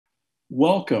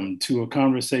Welcome to a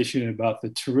conversation about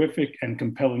the terrific and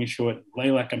compelling short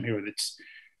Leylak. I'm here with its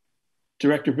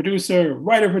director, producer,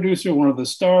 writer, producer, one of the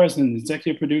stars, and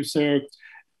executive producer.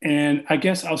 And I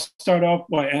guess I'll start off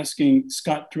by asking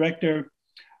Scott, director.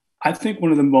 I think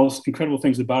one of the most incredible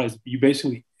things about it is you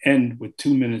basically end with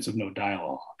 2 minutes of no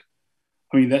dialogue.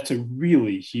 I mean, that's a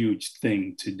really huge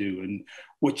thing to do. And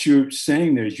what you're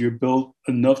saying there is you're built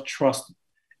enough trust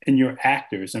in your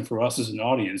actors and for us as an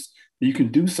audience that you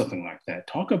can do something like that.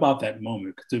 Talk about that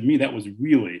moment, because to me, that was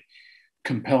really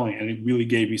compelling and it really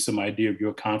gave me some idea of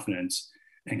your confidence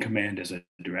and command as a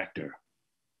director.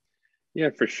 Yeah,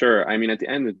 for sure. I mean, at the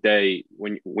end of the day,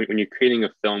 when you're creating a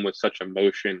film with such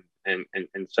emotion and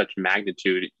such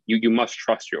magnitude, you must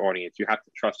trust your audience. You have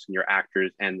to trust in your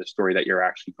actors and the story that you're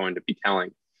actually going to be telling.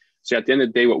 So at the end of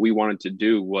the day, what we wanted to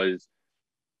do was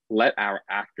let our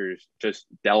actors just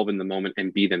delve in the moment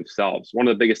and be themselves. One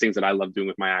of the biggest things that I love doing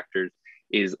with my actors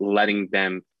is letting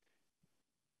them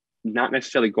not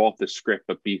necessarily go off the script,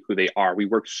 but be who they are. We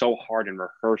work so hard in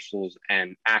rehearsals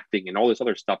and acting and all this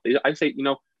other stuff. I say,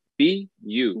 be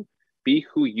you, be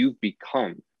who you've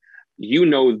become. You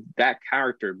know that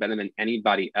character better than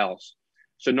anybody else.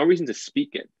 So no reason to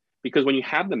speak it. Because when you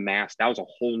have the mask, that was a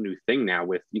whole new thing now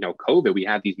with, COVID, we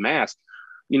have these masks,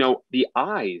 the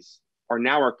eyes are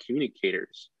now our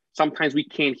communicators. Sometimes we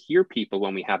can't hear people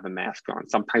when we have the mask on.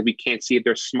 Sometimes we can't see if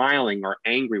they're smiling or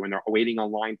angry when they're waiting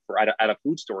online at a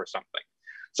food store or something.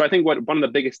 So I think one of the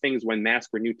biggest things when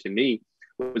masks were new to me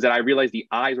was that I realized the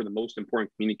eyes are the most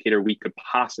important communicator we could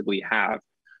possibly have.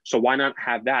 So why not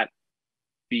have that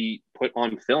be put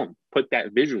on film, put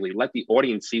that visually, let the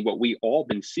audience see what we all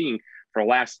been seeing for the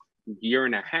last year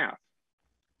and a half.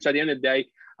 So at the end of the day,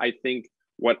 I think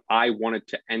what I wanted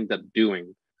to end up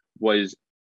doing was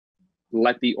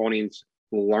let the audience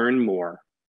learn more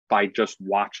by just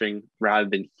watching rather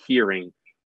than hearing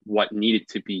what needed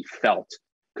to be felt.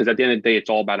 Because at the end of the day, it's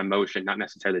all about emotion, not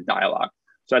necessarily dialogue.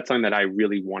 So that's something that I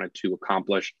really wanted to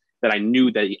accomplish, that I knew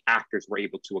that the actors were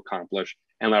able to accomplish,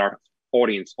 and let our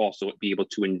audience also be able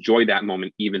to enjoy that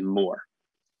moment even more.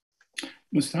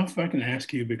 Mustafa, if I can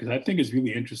ask you, because I think it's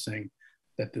really interesting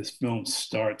that this film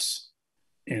starts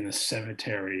in a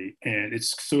cemetery, and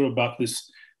it's sort of about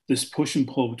this push and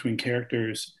pull between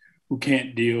characters who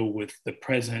can't deal with the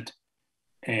present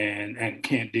and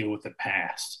can't deal with the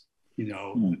past.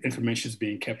 Information is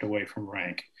being kept away from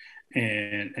rank,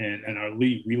 and our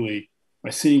lead really,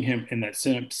 by seeing him in that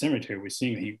cemetery, we're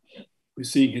seeing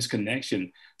his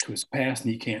connection to his past,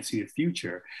 and he can't see the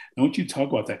future. I want you to talk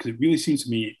about that, because it really seems to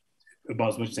me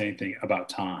about as much as anything about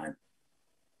time.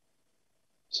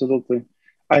 Absolutely.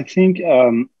 I think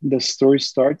the story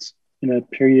starts in a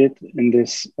period in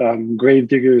this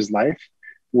gravedigger's life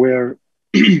where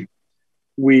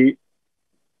we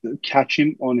catch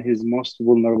him on his most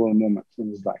vulnerable moment in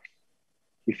his life.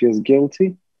 He feels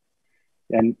guilty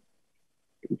and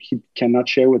he cannot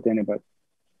share with anybody.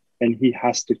 And he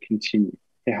has to continue.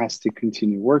 He has to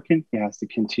continue working. He has to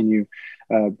continue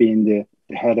being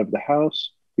the head of the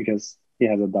house because he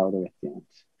has a daughter at the end.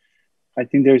 I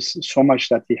think there's so much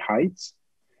that he hides.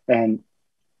 And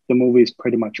the movie is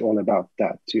pretty much all about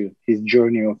that too. His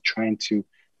journey of trying to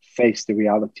face the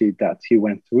reality that he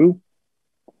went through,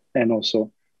 and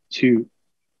also to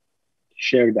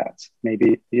share that,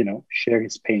 maybe, share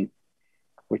his pain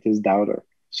with his daughter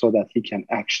so that he can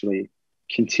actually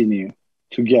continue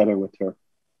together with her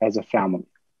as a family.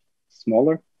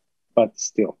 Smaller, but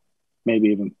still, maybe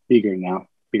even bigger now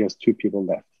because two people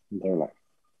left in their life.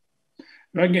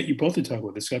 If I can get you both to talk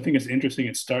about this, I think it's interesting.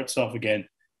 It starts off again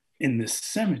in this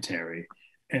cemetery,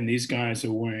 and these guys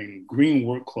are wearing green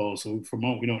work clothes. So for a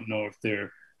moment, we don't know if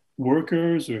they're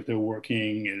workers or if they're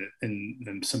working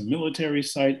in some military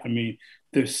site. I mean,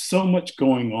 there's so much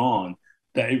going on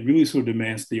that it really sort of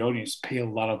demands the audience pay a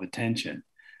lot of attention.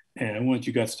 And I want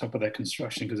you guys to talk about that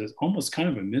construction, because it's almost kind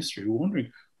of a mystery. We're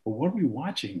wondering, well, what are we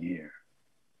watching here?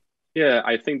 Yeah,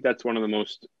 I think that's one of the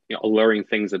most alluring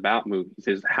things about movies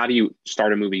is how do you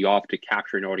start a movie off to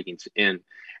capture an audience in?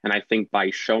 And I think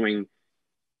by showing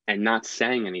and not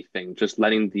saying anything, just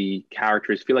letting the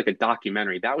characters feel like a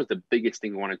documentary, that was the biggest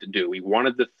thing we wanted to do. We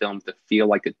wanted the film to feel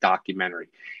like a documentary,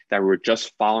 that we were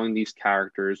just following these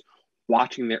characters,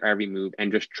 watching their every move,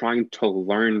 and just trying to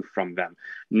learn from them.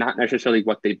 Not necessarily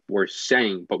what they were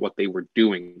saying, but what they were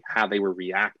doing, how they were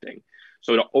reacting.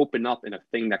 So to open up in a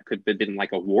thing that could have been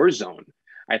like a war zone,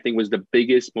 I think was the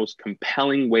biggest, most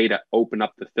compelling way to open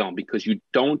up the film, because you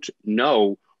don't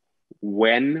know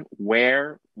when,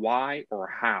 where, why, or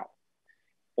how.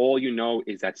 All you know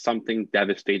is that something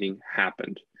devastating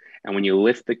happened. And when you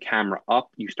lift the camera up,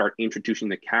 you start introducing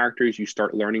the characters, you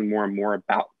start learning more and more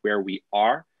about where we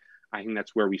are. I think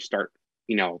that's where we start,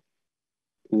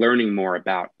 learning more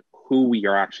about who we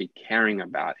are actually caring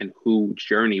about and who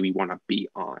journey we want to be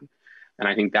on. And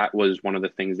I think that was one of the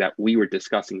things that we were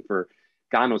discussing for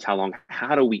God knows how long.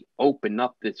 How do we open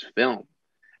up this film?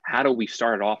 How do we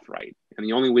start it off right? And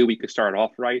the only way we could start it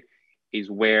off right is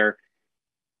where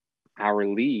our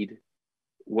lead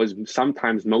was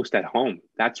sometimes most at home.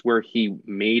 That's where he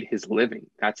made his living.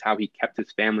 That's how he kept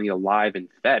his family alive and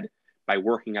fed, by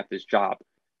working at this job.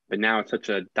 But now it's such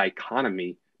a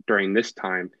dichotomy during this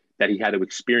time that he had to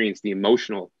experience the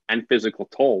emotional and physical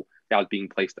toll that was being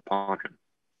placed upon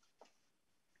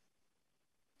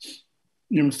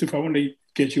him. Steph, I want to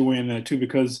get you in there too,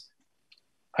 because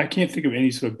I can't think of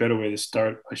any sort of better way to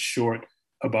start a short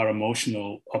about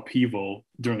emotional upheaval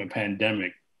during a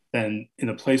pandemic than in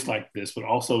a place like this, but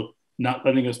also not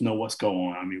letting us know what's going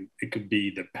on. I mean, it could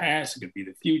be the past, it could be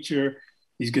the future.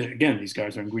 These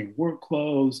guys are in green work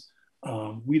clothes.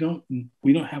 We don't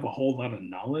have a whole lot of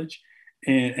knowledge,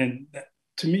 and that,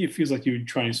 to me, it feels like you're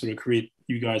trying to sort of create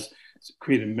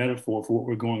a metaphor for what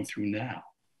we're going through now.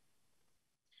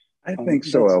 I think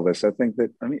so, Elvis. I think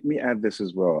that, let me add this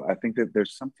as well. I think that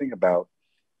there's something about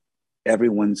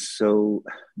everyone's so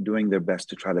doing their best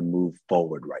to try to move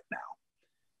forward right now,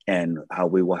 and how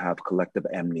we will have collective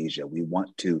amnesia. We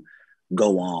want to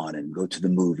go on and go to the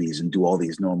movies and do all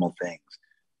these normal things.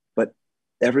 But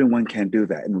everyone can't do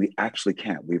that. And we actually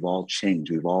can't. We've all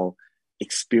changed. We've all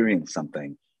experienced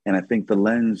something. And I think the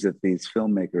lens that these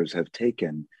filmmakers have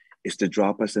taken is to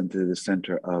drop us into the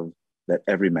center of that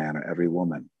every man or every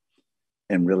woman,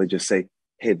 and really just say,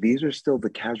 hey, these are still the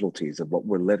casualties of what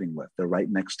we're living with. They're right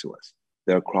next to us.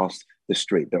 They're across the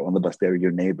street. They're on the bus. They're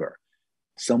your neighbor.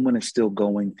 Someone is still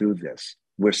going through this.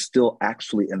 We're still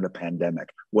actually in the pandemic.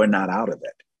 We're not out of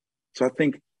it. So I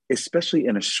think, especially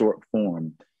in a short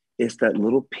form, it's that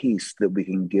little piece that we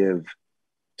can give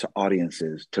to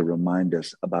audiences to remind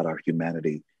us about our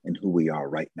humanity and who we are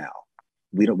right now.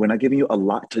 We're not giving you a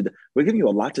lot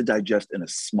to digest in a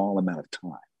small amount of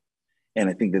time. And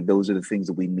I think that those are the things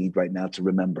that we need right now to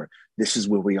remember. This is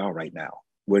where we are right now.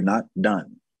 We're not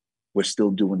done. We're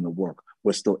still doing the work.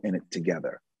 We're still in it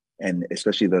together. And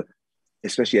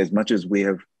especially as much as we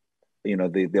have,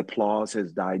 the applause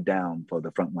has died down for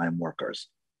the frontline workers,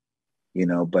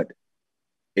 but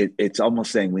it's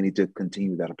almost saying we need to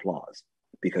continue that applause,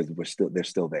 because they're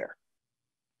still there.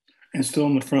 And still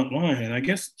on the front line. And I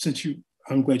guess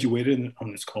I'm glad you weighed in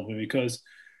on this, Coleman, because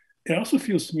it also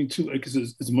feels to me too, like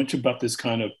it's much about this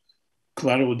kind of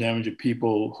collateral damage of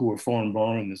people who are foreign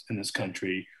born in this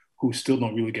country, who still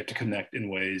don't really get to connect in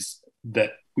ways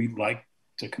that we like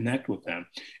to connect with them.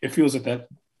 It feels like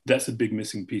that's a big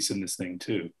missing piece in this thing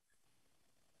too.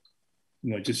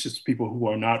 Just people who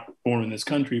are not born in this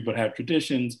country but have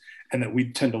traditions, and that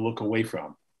we tend to look away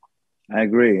from. I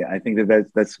agree. I think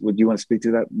that's what you want to speak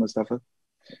to that, Mustafa?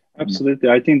 Absolutely.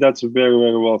 I think that's very,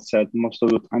 very well said. Most of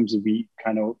the times we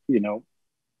kind of,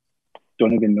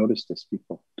 don't even notice these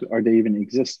people. Are they even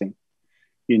existing?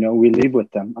 We live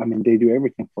with them. I mean, they do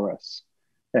everything for us.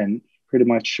 And pretty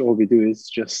much all we do is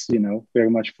just, very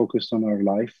much focused on our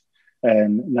life,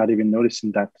 and not even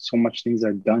noticing that so much things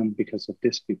are done because of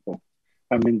these people.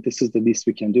 I mean, this is the least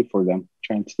we can do for them,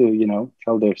 trying to,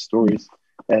 tell their stories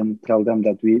and tell them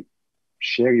that we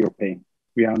share your pain.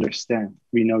 We understand.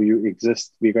 We know you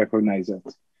exist. We recognize it.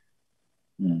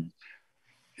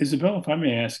 Isabel, if I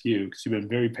may ask you, because you've been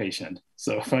very patient,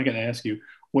 so if I can ask you,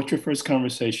 what your first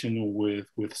conversation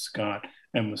with Scott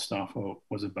and Mustafa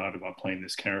was about playing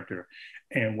this character,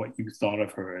 and what you thought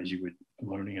of her as you were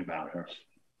learning about her?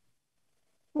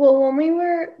 Well,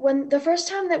 when the first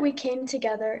time that we came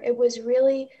together, it was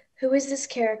really, who is this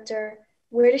character?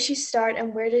 Where does she start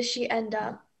and where does she end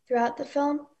up throughout the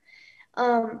film?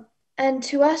 And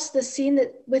to us, the scene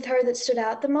with her that stood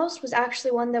out the most was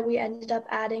actually one that we ended up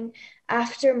adding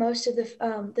after most of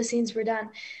the scenes were done,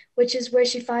 which is where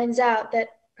she finds out that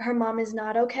her mom is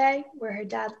not okay, where her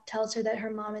dad tells her that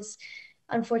her mom is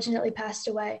unfortunately passed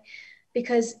away.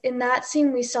 Because in that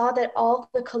scene, we saw that all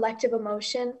the collective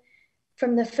emotion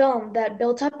from the film that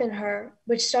built up in her,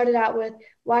 which started out with,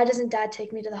 why doesn't dad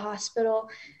take me to the hospital?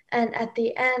 And at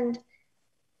the end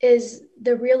is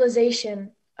the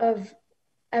realization of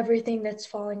everything that's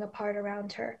falling apart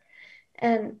around her.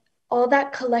 And all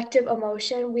that collective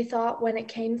emotion, we thought when it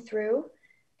came through,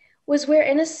 was where,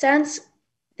 in a sense,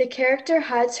 the character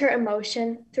hides her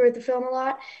emotion through the film a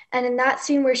lot. And in that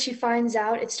scene where she finds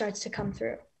out, it starts to come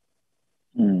through.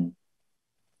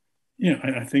 Yeah,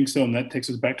 I think so. And that takes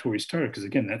us back to where we started, because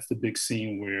again, that's the big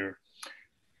scene where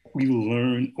we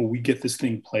learn, or we get this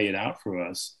thing played out for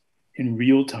us in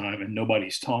real time and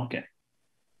nobody's talking.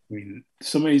 I mean,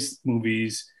 some of these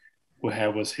movies, would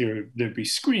have us hear there'd be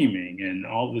screaming and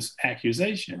all this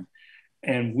accusation.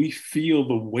 And we feel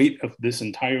the weight of this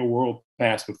entire world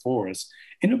pass before us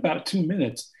in about 2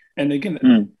 minutes. And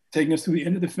again, taking us through the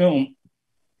end of the film,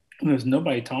 when there's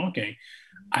nobody talking,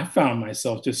 I found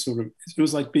myself just sort of, it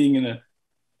was like being in a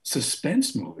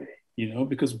suspense movie, you know,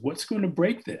 because what's going to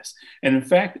break this? And in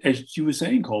fact, as you were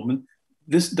saying, Coleman,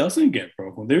 this doesn't get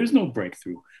broken. There is no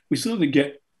breakthrough. We still have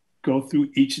to go through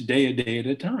each day, a day at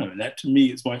a time. And that to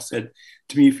me is why I said,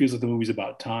 to me, it feels like the movie's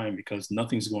about time because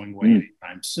nothing's going away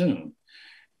anytime soon.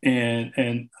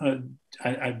 And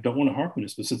I don't want to harp on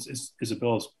this, but since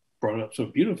Isabella's brought it up so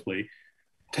beautifully,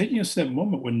 taking us to that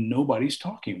moment when nobody's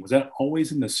talking, was that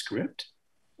always in the script?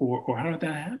 Or how did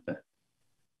that happen?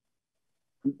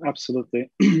 Absolutely.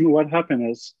 What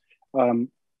happened is,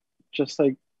 just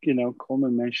like, you know,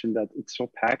 Coleman mentioned that it's so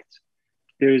packed.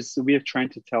 We are trying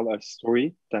to tell a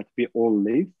story that we all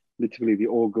live, literally we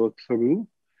all go through,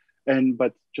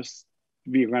 but just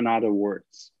we run out of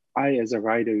words. I, as a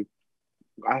writer,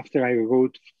 after I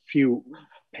wrote few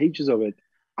pages of it,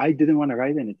 I didn't want to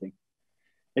write anything.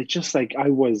 It's just like I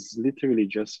was literally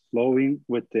just flowing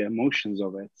with the emotions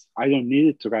of it. I don't need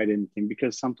it to write anything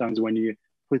because sometimes when you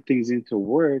put things into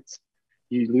words,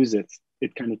 you lose it.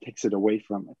 It kind of takes it away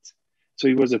from it. So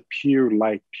it was a pure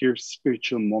light, pure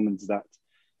spiritual moments that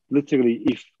literally,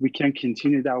 if we can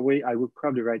continue that way, I would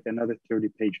probably write another 30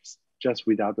 pages just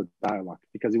without the dialogue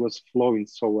because it was flowing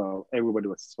so well. Everybody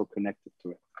was so connected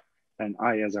to it. And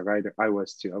I, as a writer, I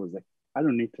was too. I was like, I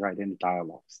don't need to write any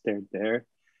dialogues. They're there.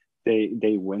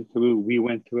 We went through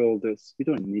all this. We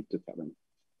don't need to tell them.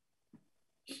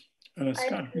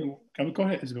 Scott, go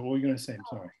ahead, Isabel. What were you going to say? I'm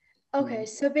sorry. Okay,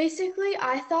 so basically,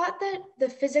 I thought that the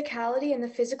physicality and the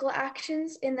physical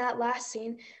actions in that last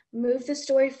scene moved the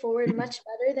story forward much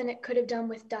better than it could have done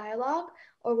with dialogue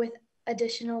or with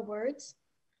additional words.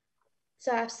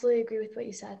 So I absolutely agree with what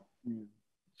you said.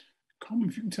 Coleman,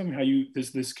 if you can tell me how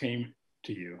this came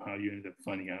to you, how you ended up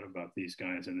finding out about these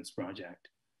guys and this project.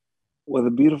 Well,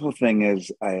 the beautiful thing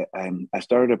is I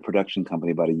started a production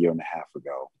company about 1.5 years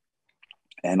ago,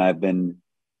 and I've been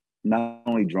not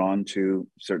only drawn to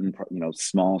certain,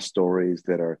 small stories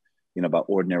that are, about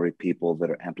ordinary people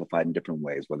that are amplified in different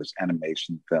ways, whether it's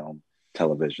animation, film,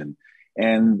 television.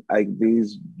 And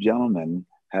these gentlemen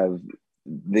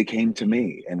they came to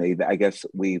me and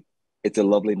it's a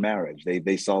lovely marriage.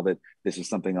 They saw that this is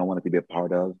something I wanted to be a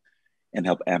part of and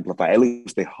help amplify. At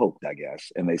least they hoped, I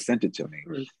guess, and they sent it to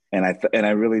me. And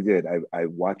I really did. I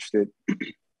watched it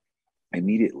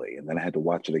immediately, and then I had to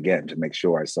watch it again to make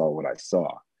sure I saw what I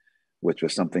saw, which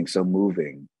was something so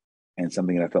moving and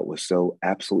something that I felt was so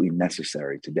absolutely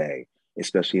necessary today,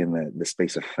 especially in the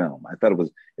space of film. I thought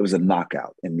it was a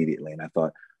knockout immediately. And I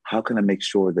thought, how can I make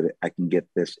sure that I can get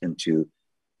this into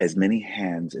as many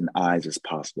hands and eyes as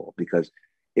possible? Because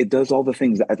it does all the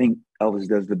things that I think Elvis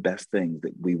does the best things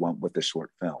that we want with the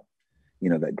short film.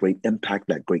 That great impact,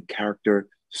 that great character,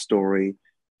 story,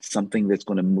 something that's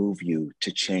going to move you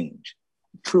to change.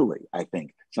 Truly, I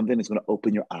think, something that's going to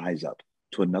open your eyes up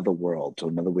to another world, to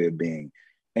another way of being,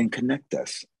 and connect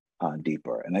us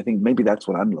deeper. And I think maybe that's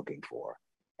what I'm looking for.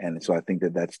 And so I think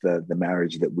that's the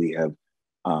marriage that we have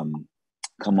come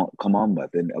on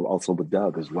with, and also with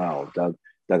Doug as well. Doug,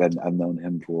 I've known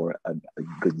him for a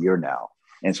good year now.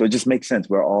 And so it just makes sense.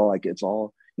 We're all like, it's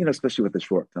all, especially with the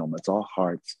short film, it's all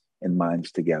hearts and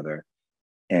minds together.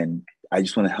 And I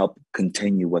just want to help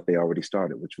continue what they already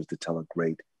started, which was to tell a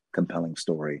great, compelling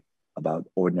story about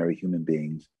ordinary human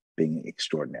beings being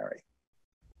extraordinary,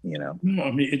 No,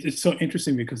 I mean, it's so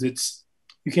interesting because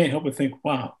you can't help but think,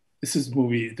 wow, this is a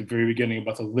movie at the very beginning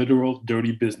about the literal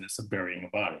dirty business of burying a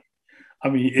body. I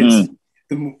mean, it's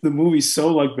the movie's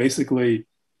so like basically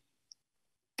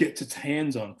gets its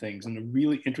hands on things in a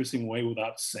really interesting way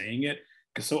without saying it.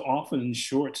 Because so often in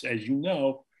shorts, as you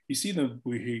know, you see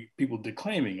we hear people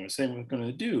declaiming or saying what they're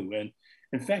going to do. And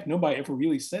in fact, nobody ever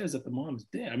really says that the mom's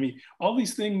dead. I mean, all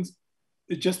these things,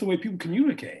 it's just the way people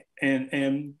communicate.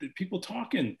 And people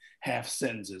talk in half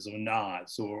sentences or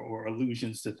nods or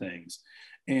allusions to things.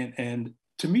 And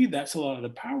to me, that's a lot of the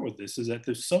power of this, is that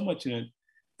there's so much in it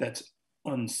that's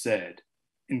unsaid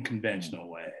in conventional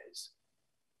ways.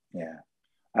 Yeah.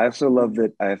 I also love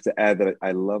that. I have to add that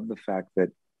I love the fact that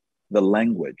the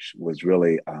language was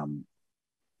really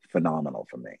phenomenal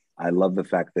for me. I love the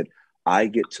fact that I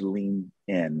get to lean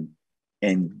in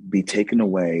and be taken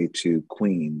away to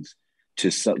Queens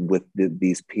with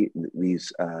these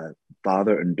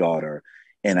father and daughter,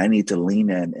 and I need to lean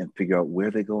in and figure out where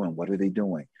they're going, what are they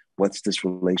doing, what's this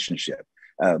relationship.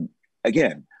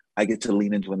 Again, I get to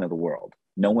lean into another world.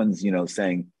 No one's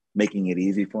making it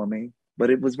easy for me, but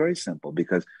it was very simple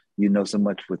because you know so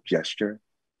much with gesture,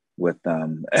 with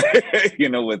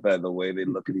with the way they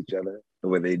look at each other, the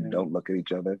way they don't look at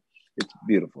each other. It's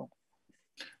beautiful.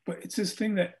 But it's this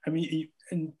thing that, I mean,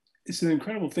 and it's an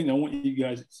incredible thing. I want you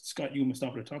guys, Scott, you and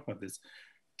Mustafa, to talk about this.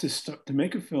 To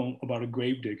make a film about a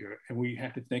gravedigger, and we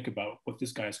have to think about what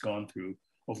this guy's gone through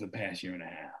over the past year and a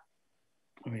half.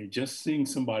 I mean, just seeing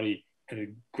somebody at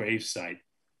a gravesite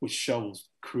with shovels,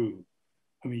 crew.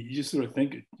 I mean, you just sort of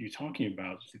think you're talking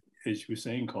about, as you were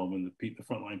saying, Coleman, the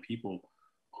frontline people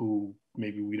who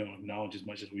maybe we don't acknowledge as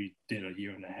much as we did a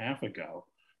year and a half ago,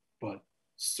 but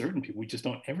certain people we just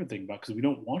don't ever think about because we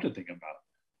don't want to think about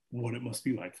what it must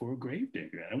be like for a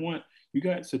gravedigger. And I want you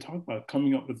guys to talk about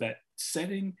coming up with that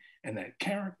setting and that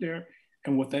character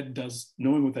and what that does,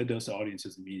 knowing what that does to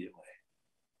audiences immediately.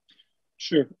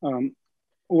 Sure.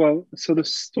 Well, so the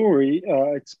story,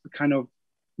 it's kind of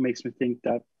makes me think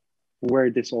that where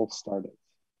this all started.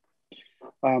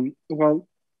 Well,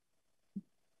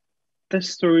 this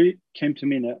story came to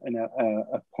me in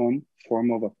a poem,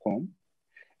 form of a poem,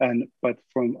 but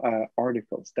from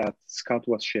articles that Scott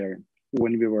was sharing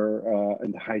when we were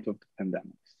in the height of the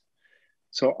pandemic.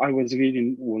 So I was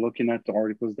reading, looking at the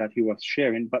articles that he was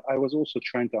sharing, but I was also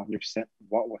trying to understand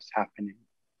what was happening.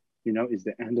 You know, is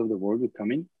the end of the world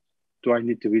coming? Do I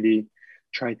need to really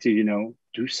try to,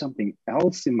 do something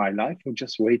else in my life, or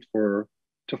just wait to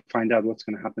find out what's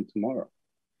going to happen tomorrow?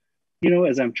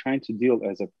 As I'm trying to deal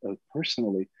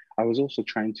personally, I was also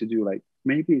trying to do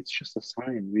maybe it's just a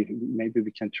sign. Maybe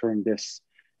we can turn this,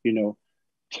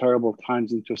 terrible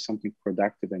times into something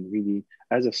productive, and really,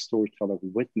 as a storyteller,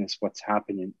 witness what's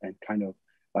happening and kind of,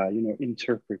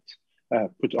 interpret,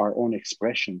 put our own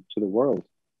expression to the world.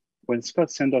 When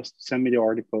Scott sent me the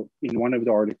article, in one of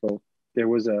the articles, there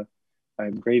was a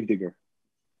gravedigger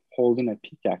holding a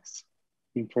pickaxe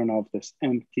in front of this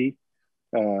empty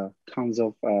tons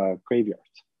of graveyard.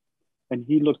 And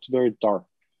he looked very dark,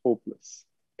 hopeless,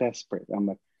 desperate. I'm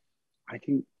like, I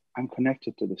think I'm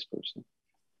connected to this person.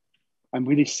 I'm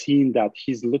really seeing that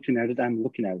he's looking at it. I'm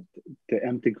looking at the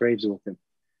empty graves with him.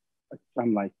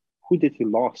 I'm like, who did he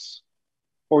lose?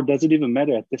 Or does it even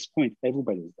matter at this point?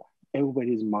 Everybody's dying.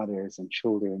 Everybody's mothers and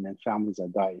children and families are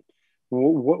dying.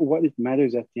 What it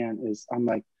matters at the end is, I'm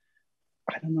like,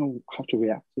 I don't know how to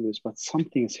react to this, but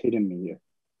something is hitting me here.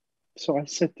 So I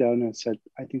sat down and said,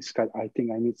 I think, Scott, I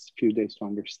think I need a few days to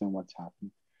understand what's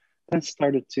happening. Then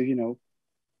started to,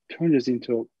 turn this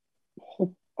into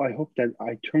hope. I hope that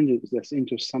I turn this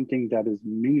into something that is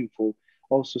meaningful,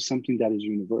 also something that is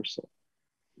universal.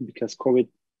 Because COVID,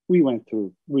 we went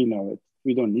through, we know it.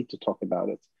 We don't need to talk about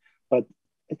it. But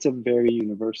it's a very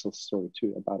universal story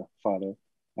too, about a father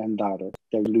and daughter.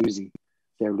 They're losing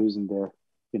their,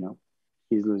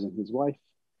 he's losing his wife.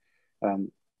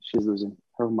 She's losing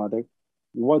her mother.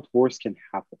 What worse can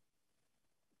happen?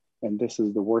 And this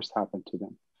is the worst happened to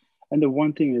them. And the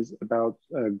one thing is about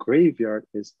a graveyard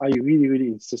is I really, really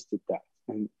insisted that.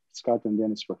 And Scott and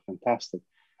Dennis were fantastic.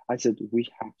 I said, we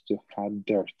have to have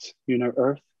dirt.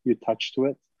 Earth, you touch to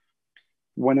it.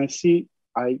 When I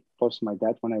lost my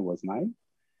dad when I was 9.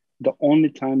 The only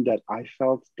time that I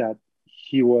felt that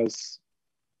he was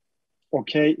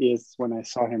okay is when I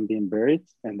saw him being buried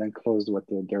and then closed with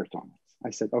the dirt on it.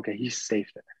 I said, okay, he's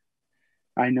safe there.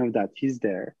 I know that he's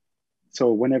there.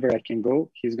 So whenever I can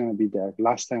go, he's going to be there.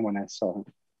 Last time when I saw him,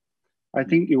 I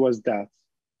think it was that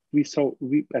we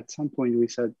at some point we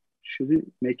said, should we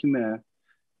make him an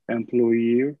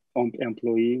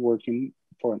employee working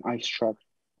for an ice truck,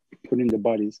 putting the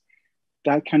bodies?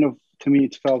 That kind of, to me,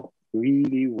 it felt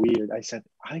really weird. I said,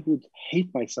 I would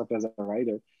hate myself as a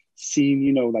writer,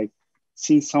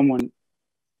 seeing someone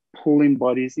pulling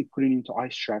bodies and putting into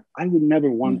ice truck. I would never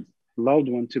want loved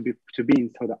one to be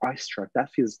into the ice truck.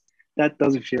 That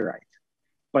doesn't feel right.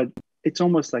 But it's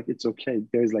almost like it's okay.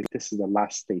 There's this is the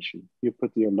last station. You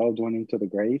put your loved one into the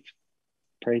grave,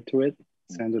 pray to it,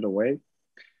 send it away.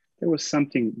 There was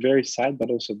something very sad, but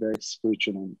also very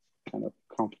spiritual and kind of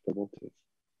comfortable to it.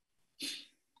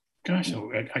 Gosh,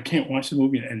 I can't watch the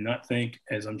movie and not think,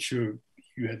 as I'm sure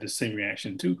you had the same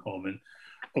reaction too, Coleman,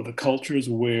 of the cultures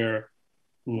where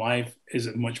life is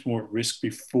at much more risk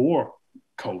before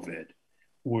COVID,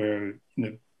 where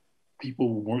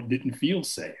people didn't feel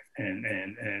safe,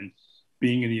 and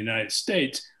being in the United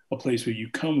States, a place where you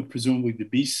come presumably to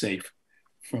be safe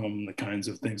from the kinds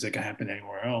of things that can happen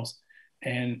anywhere else,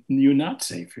 and you're not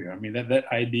safe here. I mean, that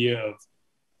idea of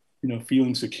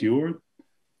feeling secure,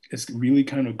 it's really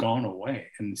kind of gone away.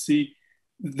 And see,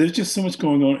 there's just so much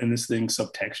going on in this thing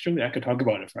subtextually. I could talk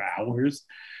about it for hours,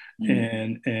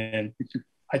 and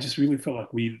I just really felt like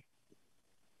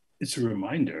it's a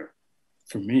reminder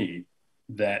for me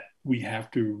that we have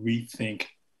to rethink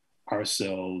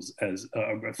ourselves as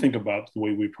think about the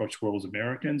way we approach the world as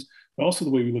Americans, but also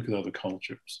the way we look at other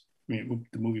cultures. I mean,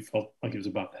 the movie felt like it was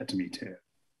about that to me too.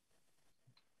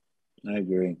 I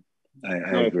agree. I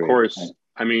No, of agree. course.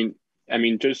 I mean,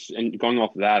 just and going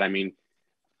off of that, I mean,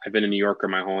 I've been a New Yorker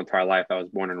my whole entire life. I was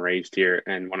born and raised here,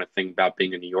 and when I think about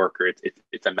being a New Yorker,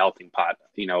 it's a melting pot,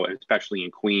 you know, especially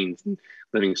in Queens, and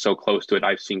living so close to it.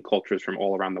 I've seen cultures from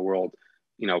all around the world,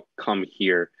 you know, come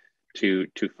here to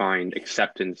find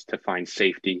acceptance, to find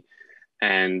safety,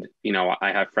 and you know,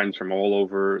 I have friends from all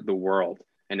over the world,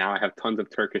 and now I have tons of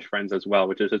Turkish friends as well,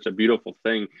 which is such a beautiful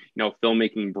thing. You know,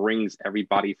 filmmaking brings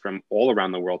everybody from all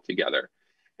around the world together,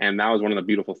 and that was one of the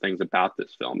beautiful things about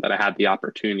this film, that I had the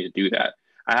opportunity to do that.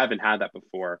 I haven't had that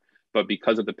before, but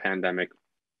because of the pandemic,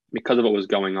 because of what was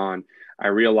going on, I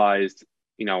realized,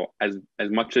 you know, as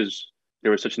much as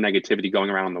there was such negativity going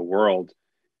around in the world,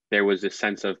 there was this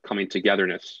sense of coming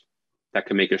togetherness that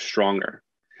could make us stronger.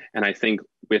 And I think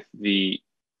with the,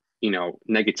 you know,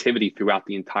 negativity throughout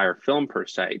the entire film per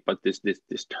se, but this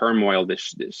turmoil,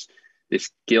 this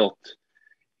guilt,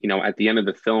 you know, at the end of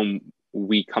the film,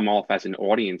 we come off as an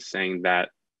audience saying that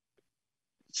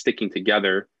sticking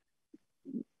together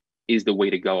is the way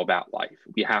to go about life.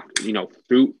 We have to, you know,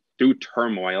 through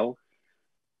turmoil,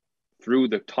 through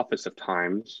the toughest of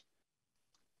times,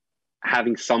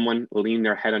 having someone lean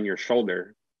their head on your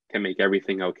shoulder can make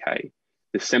everything okay.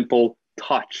 The simple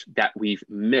touch that we've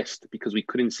missed because we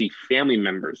couldn't see family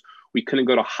members, we couldn't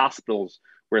go to hospitals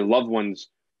where loved ones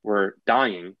were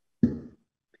dying.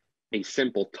 A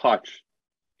simple touch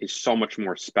is so much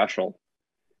more special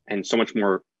and so much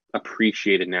more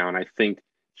appreciated now. And I think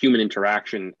human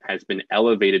interaction has been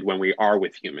elevated when we are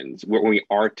with humans, when we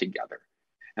are together.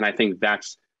 And I think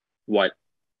that's what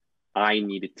I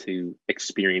needed to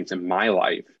experience in my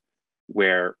life,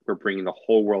 where we're bringing the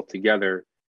whole world together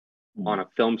on a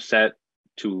film set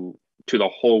to the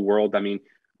whole world. I mean,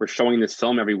 we're showing this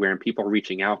film everywhere and people are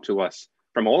reaching out to us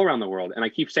from all around the world. And I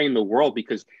keep saying the world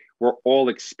because we're all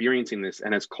experiencing this.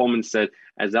 And as Coleman said,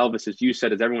 as Elvis, as you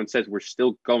said, as everyone says, we're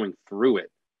still going through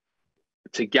it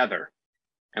together.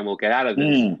 And we'll get out of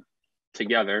this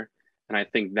together. And I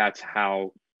think that's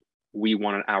how we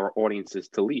wanted our audiences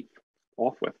to leave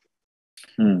off with.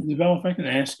 Isabel, if I can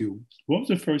ask you, what was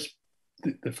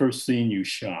the first scene you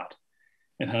shot,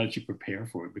 and how did you prepare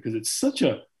for it? Because it's such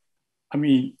a, I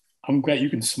mean, I'm glad you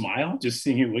can smile just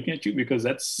seeing him looking at you, because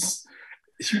that's,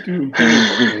 you do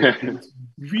it's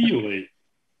really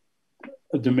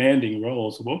a demanding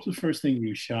role. So what was the first thing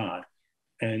you shot?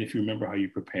 And if you remember how you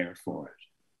prepared for it?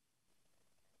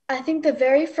 I think the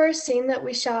very first scene that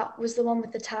we shot was the one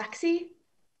with the taxi.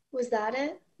 Was that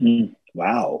it?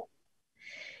 Wow.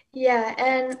 Yeah,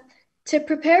 and to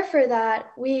prepare for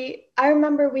that, I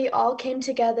remember we all came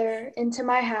together into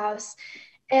my house,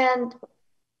 and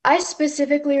I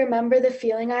specifically remember the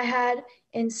feeling I had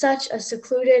in such a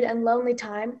secluded and lonely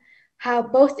time, how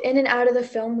both in and out of the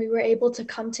film we were able to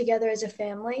come together as a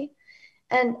family.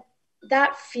 And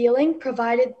that feeling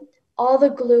provided all the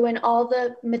glue and all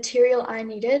the material I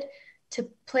needed to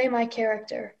play my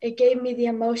character. It gave me the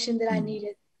emotion that I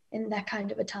needed in that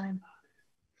kind of a time.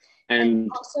 And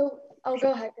also,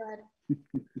 go ahead.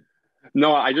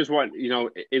 No, I just want, you know,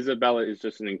 Isabella is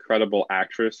just an incredible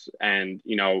actress, and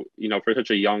you know, for such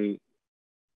a young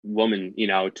woman, you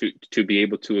know, to be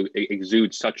able to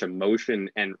exude such emotion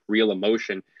and real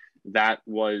emotion, that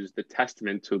was the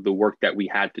testament to the work that we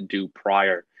had to do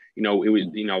prior. You know, it was,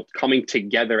 you know, coming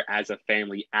together as a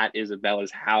family at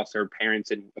Isabella's house. Her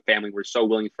parents and family were so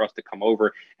willing for us to come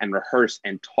over and rehearse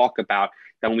and talk about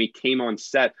that. When we came on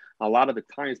set, a lot of the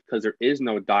times, because there is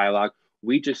no dialogue,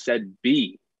 we just said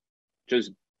be,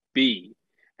 just be.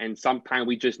 And sometimes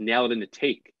we just nail it in the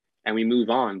take and we move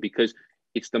on, because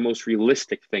it's the most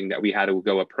realistic thing that we had to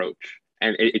go approach.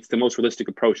 And it's the most realistic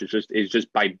approach is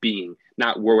just by being,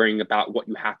 not worrying about what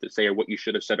you have to say or what you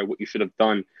should have said or what you should have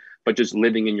done, but just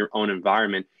living in your own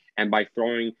environment. And by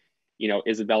throwing, you know,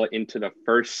 Isabella into the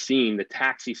first scene, the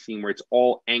taxi scene, where it's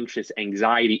all anxious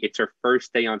anxiety. It's her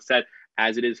first day on set,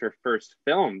 as it is her first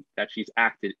film that she's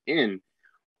acted in.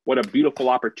 What a beautiful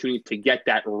opportunity to get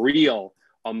that real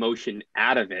emotion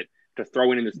out of it, to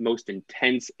throw in this most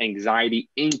intense anxiety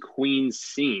in Queen's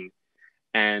scene.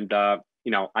 And,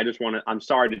 you know, I'm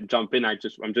sorry to jump in. I'm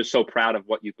just so proud of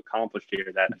what you've accomplished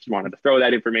here that I just wanted to throw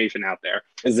that information out there.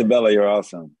 Isabella, you're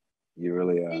awesome. You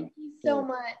really are. Thank you so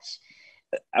much.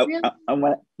 I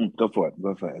want to go for it.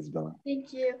 Go for it, Isabella.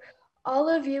 Thank you. All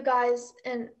of you guys,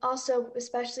 and also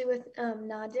especially with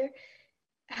Nadir,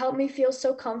 helped me feel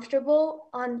so comfortable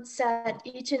on set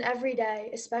each and every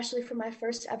day, especially for my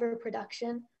first ever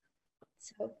production.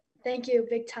 So thank you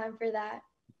big time for that.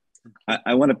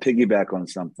 I want to piggyback on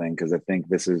something because I think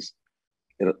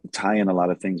it'll tie in a lot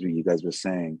of things what you guys were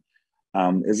saying.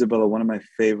 Isabella, one of my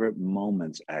favorite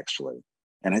moments, actually,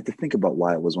 and I had to think about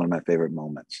why it was one of my favorite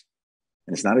moments.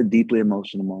 And it's not a deeply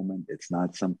emotional moment. It's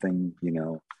not something,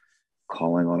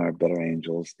 calling on our better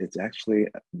angels. It's actually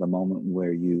the moment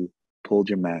where you pulled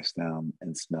your mask down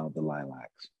and smelled the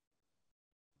lilacs.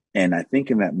 And I think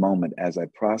in that moment, as I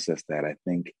process that, I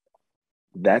think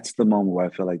that's the moment where I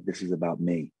feel like this is about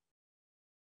me.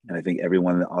 And I think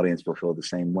everyone in the audience will feel the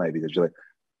same way because you're like,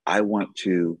 I want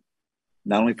to,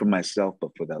 not only for myself,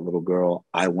 but for that little girl,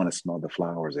 I want to smell the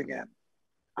flowers again.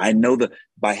 I know that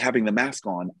by having the mask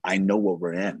on, I know what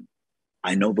we're in.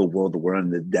 I know the world that we're in,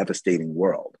 the devastating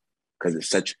world, because it's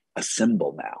such a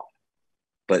symbol now.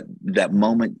 But that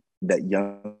moment that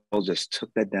young girl just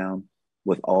took that down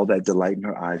with all that delight in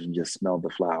her eyes and just smelled the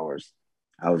flowers,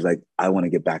 I was like, I want to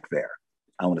get back there.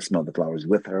 I want to smell the flowers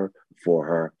with her, for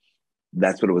her.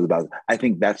 That's what it was about. I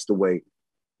think that's the way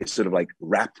it sort of like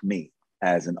wrapped me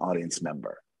as an audience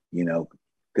member,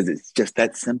 because it's just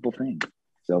that simple thing.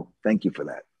 So thank you for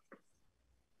that.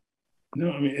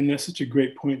 No, I mean, and that's such a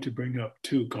great point to bring up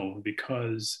too, Colin,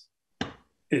 because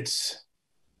it's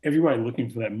everybody looking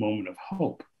for that moment of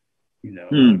hope, I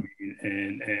mean,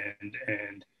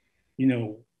 and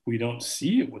we don't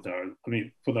see it with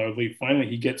with our lead. Finally,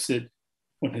 he gets it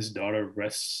when his daughter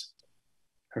rests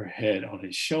her head on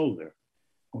his shoulder.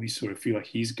 We sort of feel like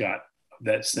he's got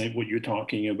that same, what you're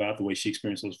talking about, the way she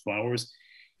experienced those flowers.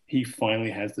 He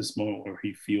finally has this moment where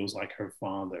he feels like her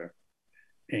father,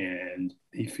 and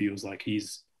he feels like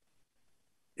he's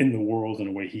in the world in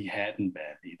a way he hadn't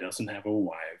been. He doesn't have a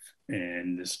wife,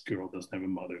 and this girl doesn't have a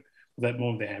mother. That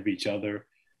moment they have each other,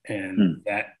 and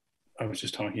that I was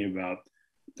just talking about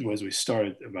as we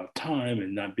started about time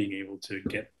and not being able to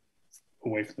get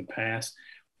away from the past.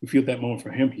 We feel that moment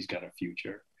for him, he's got a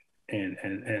future,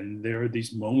 and there are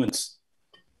these moments.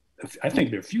 I think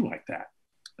there are a few like that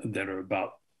are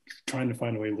about trying to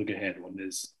find a way to look ahead. When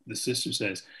the sister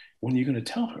says, "When are you going to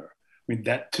tell her?" I mean,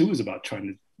 that too is about trying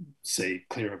to say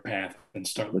clear a path and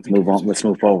start. Let's move on. Let's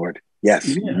move forward. Yes.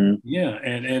 Yeah, yeah,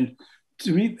 and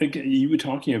to me, again, you were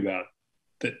talking about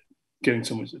that, getting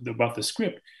so much about the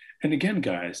script, and again,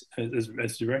 guys,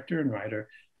 as director and writer,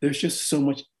 there's just so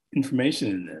much information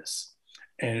in this,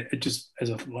 and it just,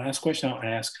 as a last question, I'll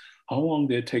ask: how long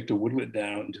did it take to whittle it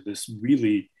down into this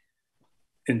really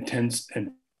intense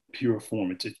and pure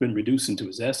form? It's been reduced into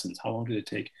its essence. How long did it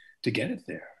take to get it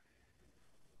there?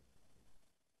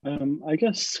 I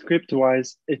guess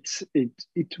script-wise, it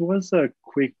was a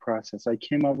quick process. I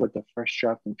came up with the first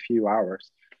draft in a few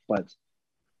hours, but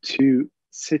to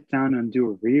sit down and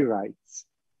do rewrites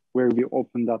where we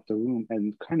opened up the room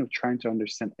and kind of trying to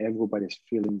understand everybody's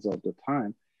feelings all the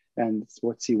time and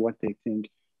see what they think,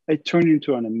 it turned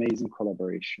into an amazing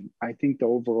collaboration. I think the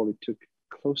overall it took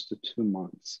close to 2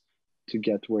 months to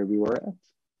get where we were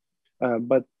at.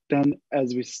 But then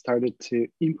as we started to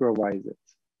improvise it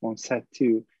on set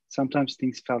too, sometimes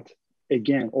things felt,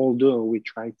 again, although we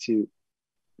tried to,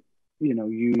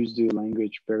 use the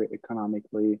language very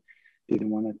economically, didn't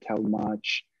want to tell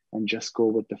much and just go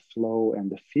with the flow and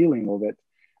the feeling of it.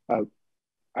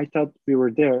 I thought we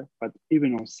were there, but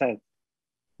even on set,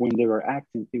 when they were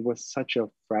acting, it was such a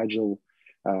fragile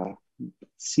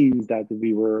scenes that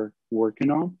we were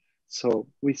working on. So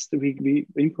we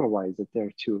improvised it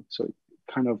there too. So it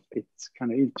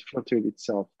filtered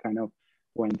itself, kind of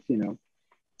went,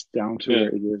 down to where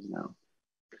it is now.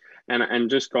 And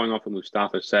just going off what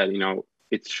Mustafa said,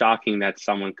 it's shocking that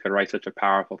someone could write such a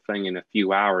powerful thing in a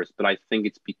few hours, but I think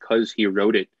it's because he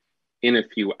wrote it in a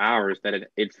few hours that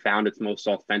it found its most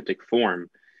authentic form,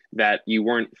 that you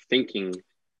weren't thinking,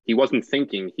 he wasn't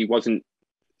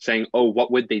saying, oh,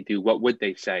 what would they do? What would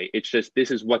they say? It's just,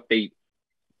 just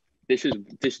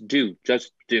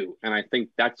do. And I think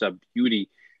that's a beauty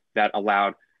that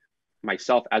allowed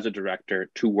myself as a director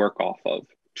to work off of,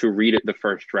 to read it the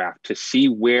first draft, to see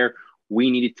where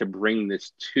we needed to bring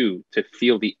this to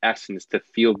feel the essence, to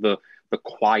feel the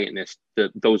quietness,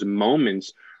 those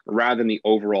moments rather than the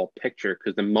overall picture,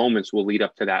 because the moments will lead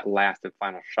up to that last and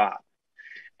final shot.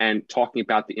 And talking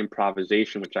about the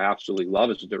improvisation, which I absolutely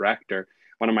love as a director,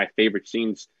 one of my favorite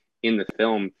scenes in the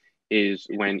film is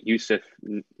when Yusuf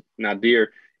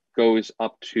Nadir goes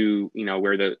up to,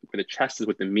 where the chest is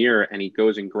with the mirror, and he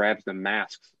goes and grabs the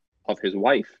masks of his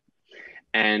wife.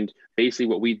 And basically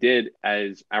what we did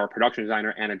as our production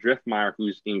designer, Anna Driftmeyer,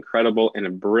 who's incredible and a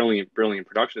brilliant, brilliant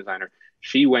production designer,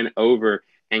 she went over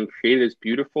and created this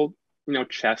beautiful,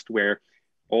 chest where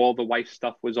all the wife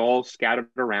stuff was all scattered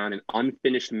around, an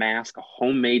unfinished mask, a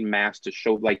homemade mask to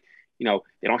show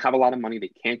they don't have a lot of money.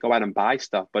 They can't go out and buy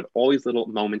stuff, but all these little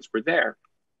moments were there.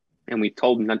 And we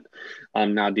told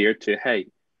Nadir to, hey,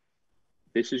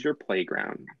 this is your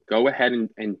playground. Go ahead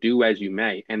and do as you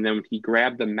may. And then he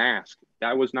grabbed the mask.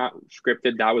 That was not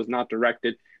scripted. That was not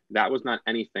directed. That was not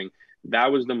anything.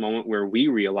 That was the moment where we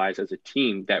realized as a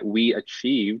team that we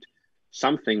achieved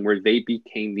something where they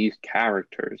became these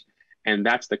characters. And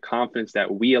that's the confidence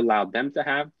that we allowed them to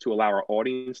have, to allow our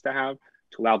audience to have,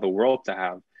 to allow the world to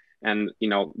have. And,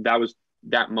 that was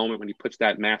that moment when he puts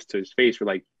that mask to his face. We're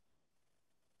like,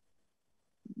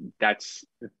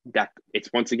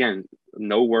 it's once again,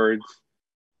 no words,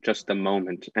 just the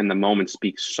moment. And the moment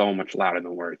speaks so much louder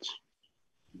than words.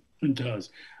 It does.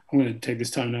 I'm going to take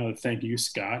this time now to thank you,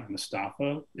 Scott,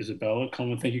 Mustafa, Isabella,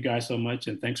 Coleman. Thank you guys so much.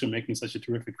 And thanks for making such a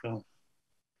terrific film.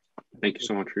 Thank you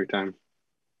so much for your time.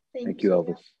 Thank you,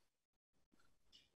 Elvis.